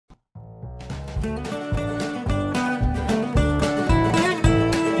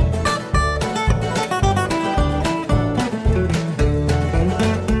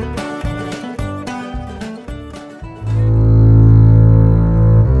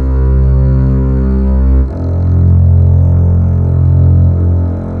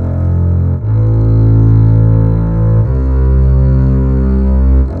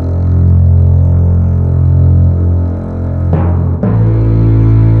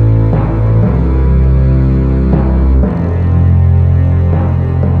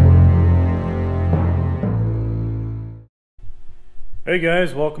Hey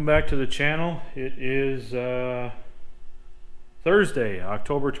guys, welcome back to the channel. It is Thursday,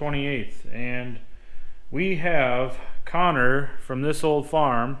 October 28th, and we have Connor from this old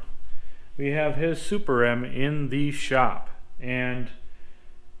farm. We have his Super M in the shop, and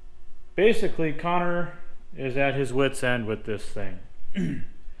basically Connor is at his wit's end with this thing.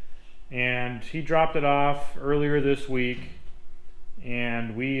 And he dropped it off earlier this week,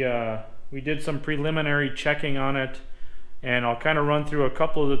 and we did some preliminary checking on it. And I'll kind of run through a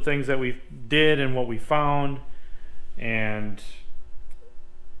couple of the things that we did and what we found. And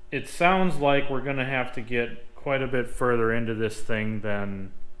it sounds like we're going to have to get quite a bit further into this thing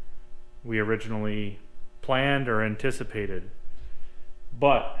than we originally planned or anticipated.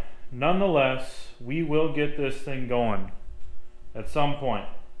 But nonetheless, we will get this thing going at some point.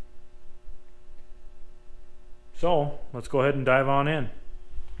 So let's go ahead and dive on in.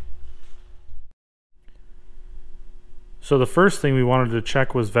 So the first thing we wanted to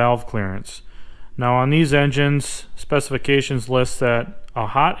check was valve clearance. Now on these engines, specifications list that a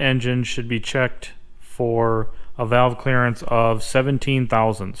hot engine should be checked for a valve clearance of 17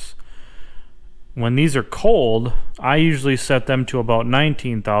 thousandths. When these are cold, I usually set them to about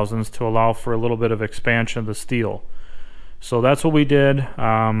 19 thousandths to allow for a little bit of expansion of the steel. So that's what we did.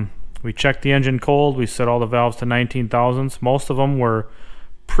 We checked the engine cold, we set all the valves to 19 thousandths. Most of them were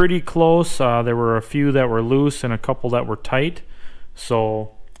pretty close. There were a few that were loose and a couple that were tight.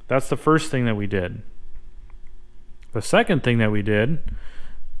 So that's the first thing that we did. The second thing that we did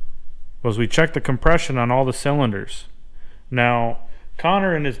was we checked the compression on all the cylinders. Now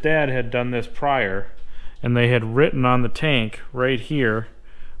Connor and his dad had done this prior, and they had written on the tank right here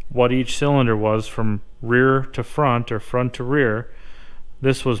what each cylinder was from rear to front or front to rear.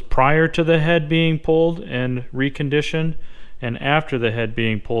 This was prior to the head being pulled and reconditioned, and after the head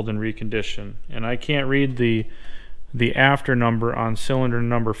being pulled and reconditioned. And I can't read the after number on cylinder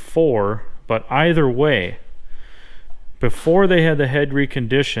number 4, but either way, before they had the head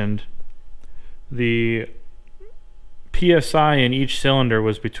reconditioned, the PSI in each cylinder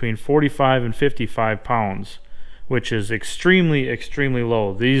was between 45 and 55 pounds, which is extremely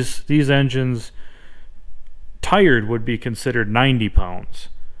low. These engines, tired, would be considered 90 pounds.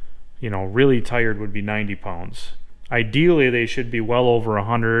 You know, really tired would be 90 pounds. Ideally, they should be well over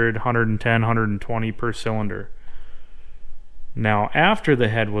 100, 110, 120 per cylinder. Now, after the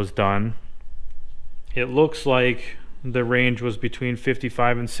head was done, it looks like the range was between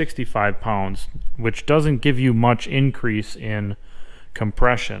 55 and 65 pounds, which doesn't give you much increase in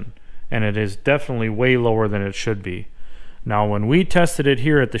compression, and it is definitely way lower than it should be. Now, when we tested it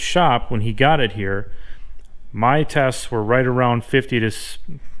here at the shop, when he got it here, my tests were right around 50 to...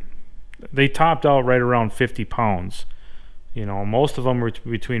 They topped out right around 50 pounds. You know, most of them were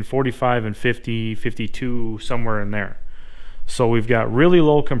between 45 and 50, 52, somewhere in there. So we've got really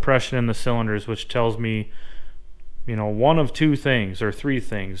low compression in the cylinders, which tells me, you know, one of two things or three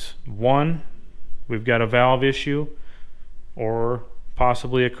things. One, we've got a valve issue, or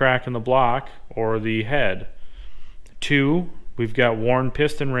possibly a crack in the block or the head. Two, we've got worn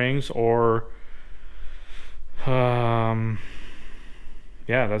piston rings, or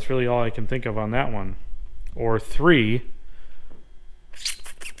yeah, that's really all I can think of on that one. Or three,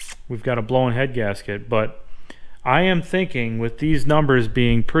 we've got a blown head gasket. But I am thinking, with these numbers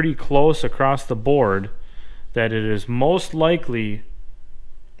being pretty close across the board, that it is most likely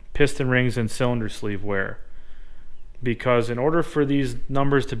piston rings and cylinder sleeve wear. Because in order for these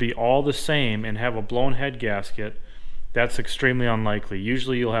numbers to be all the same and have a blown head gasket, that's extremely unlikely.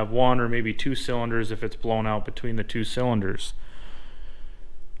 Usually you'll have one or maybe two cylinders if it's blown out between the two cylinders.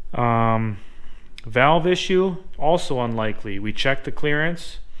 Valve issue, also unlikely. We checked the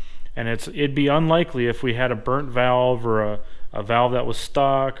clearance, and it'd be unlikely if we had a burnt valve or a valve that was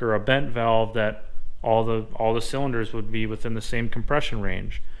stuck or a bent valve that all the cylinders would be within the same compression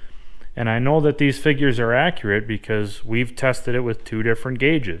range. And I know that these figures are accurate because we've tested it with two different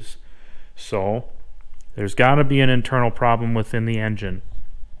gauges. So there's got to be an internal problem within the engine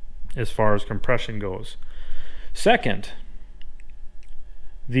as far as compression goes. Second,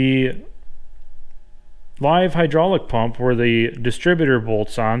 the live hydraulic pump where the distributor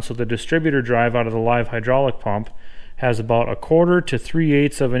bolts on, so the distributor drive out of the live hydraulic pump has about 1/4 to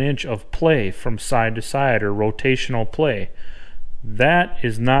 3/8 of an inch of play from side to side, or rotational play. That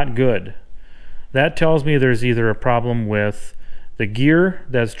is not good. That tells me there's either a problem with the gear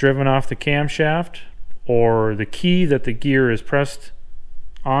that's driven off the camshaft, or the key that the gear is pressed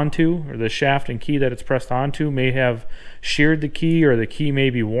onto, or the shaft and key that it's pressed onto may have sheared the key, or the key may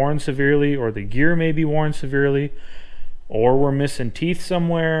be worn severely, or the gear may be worn severely, or we're missing teeth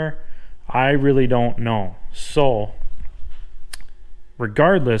somewhere. I really don't know. So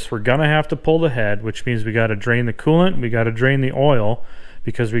regardless, we're gonna have to pull the head, which means we got to drain the coolant, we got to drain the oil,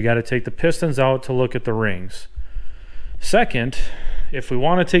 because we got to take the pistons out to look at the rings. Second, if we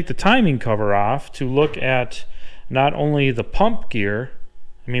want to take the timing cover off to look at not only the pump gear,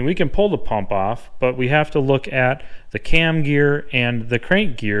 I mean, we can pull the pump off, but we have to look at the cam gear and the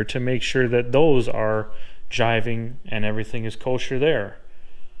crank gear to make sure that those are jiving and everything is kosher there.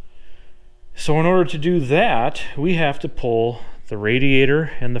 So in order to do that, we have to pull the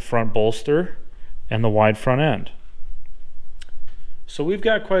radiator and the front bolster and the wide front end. So we've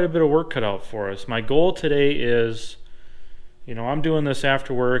got quite a bit of work cut out for us. My goal today is, you know, I'm doing this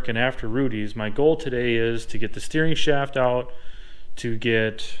after work and after Rudy's. My goal today is to get the steering shaft out, to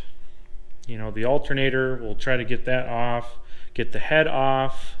get, you know, the alternator. We'll try to get that off, get the head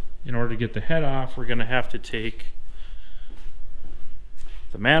off. In order to get the head off, we're going to have to take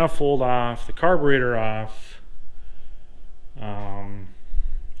the manifold off, the carburetor off,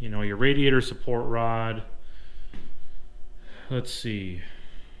 you know, your radiator support rod. Let's see.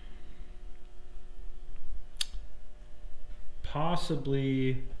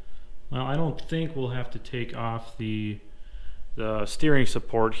 Possibly, well, I don't think we'll have to take off the steering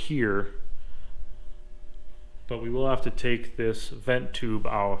support here, but we will have to take this vent tube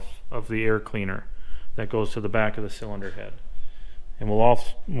out of the air cleaner that goes to the back of the cylinder head. And we'll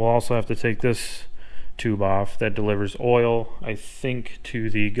also have to take this tube off that delivers oil, I think, to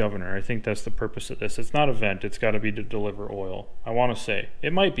the governor. I think that's the purpose of this. It's not a vent, it's got to be to deliver oil. I want to say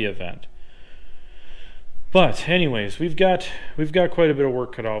it might be a vent. But anyways, we've got quite a bit of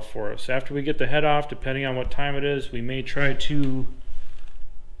work cut out for us. After we get the head off, depending on what time it is, we may try to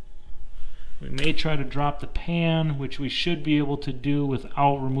drop the pan, which we should be able to do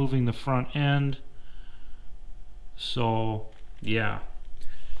without removing the front end. So yeah,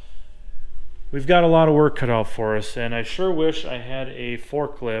 we've got a lot of work cut out for us, and I sure wish I had a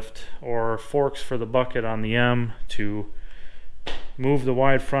forklift or forks for the bucket on the M to move the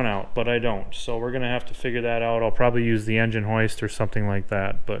wide front out, but I don't. So we're gonna have to figure that out. I'll probably use the engine hoist or something like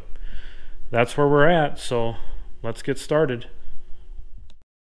that, but that's where we're at. So let's get started.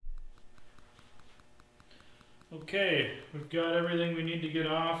 Okay, we've got everything we need to get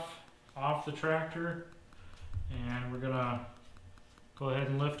off the tractor, and we're gonna go ahead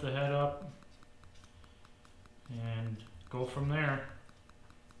and lift the head up and go from there.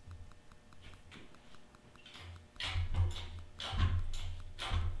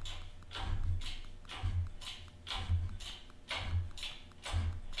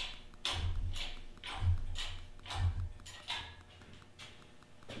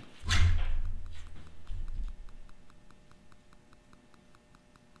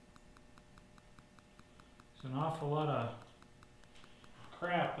 An awful lot of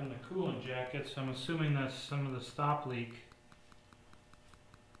crap in the coolant jackets. I'm assuming that's some of the stop leak.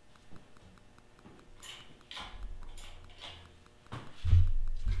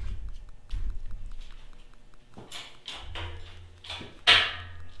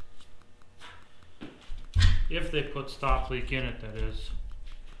 If they put stop leak in it, that is.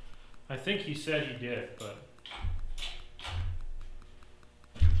 I think he said he did, but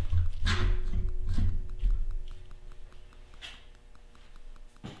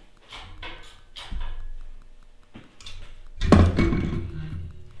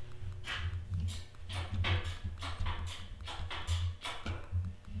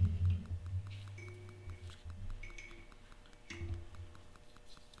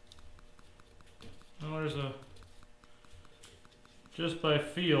well, there's a, just by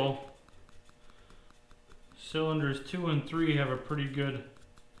feel, cylinders 2 and 3 have a pretty good,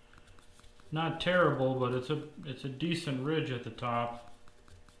 not terrible, but it's a decent ridge at the top,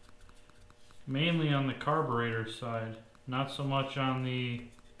 mainly on the carburetor side, not so much on the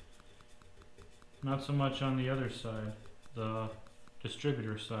other side, the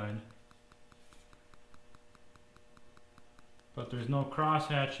distributor side. But there's no cross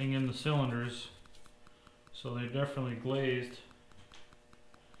hatching in the cylinders, so they're definitely glazed.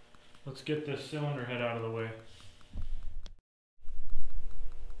 Let's get this cylinder head out of the way.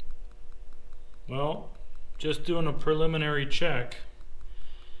 Well, just doing a preliminary check.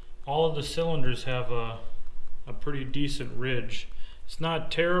 All of the cylinders have a pretty decent ridge. It's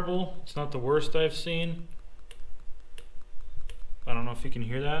not terrible, it's not the worst I've seen. I don't know if you can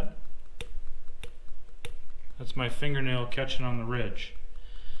hear that. That's my fingernail catching on the ridge.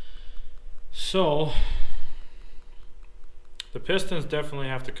 So the pistons definitely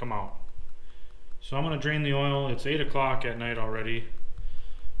have to come out. So I'm going to drain the oil. It's 8 o'clock at night already.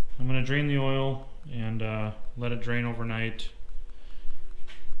 I'm going to drain the oil and let it drain overnight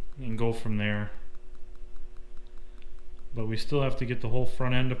and go from there. But we still have to get the whole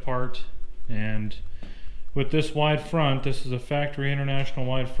front end apart, and with this wide front, this is a factory international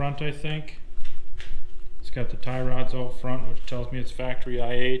wide front, I think. It's got the tie rods out front, which tells me it's factory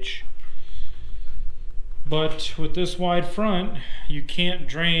IH. But with this wide front, you can't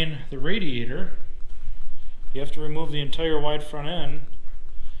drain the radiator. You have to remove the entire wide front end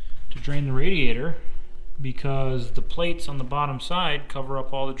to drain the radiator, because the plates on the bottom side cover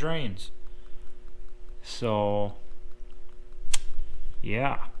up all the drains. So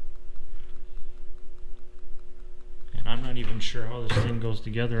yeah, and I'm not even sure how this thing goes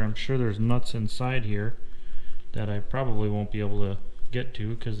together. I'm sure there's nuts inside here that I probably won't be able to get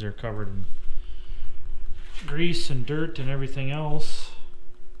to because they're covered in grease and dirt and everything else.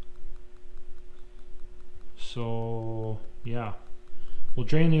 So yeah, we'll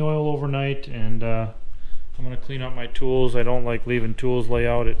drain the oil overnight, and I'm going to clean up my tools. I don't like leaving tools lay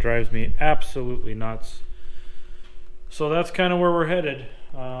out. It drives me absolutely nuts. So that's kind of where we're headed.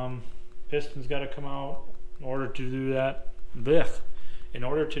 Piston's got to come out. In order to do that,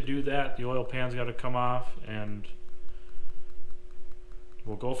 the oil pan's got to come off, and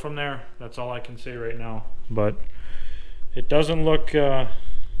we'll go from there. That's all I can say right now. But it doesn't look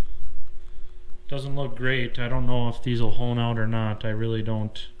great. I don't know if these will hone out or not. I really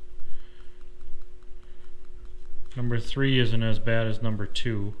don't. Number 3 isn't as bad as number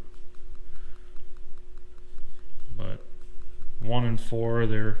 2. But 1 and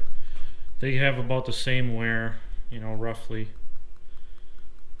 4, they have about the same wear, you know, roughly.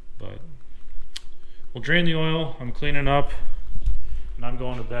 But we'll drain the oil. I'm cleaning up, and I'm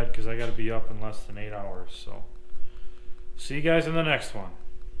going to bed because I got to be up in less than 8 hours. So see you guys in the next one.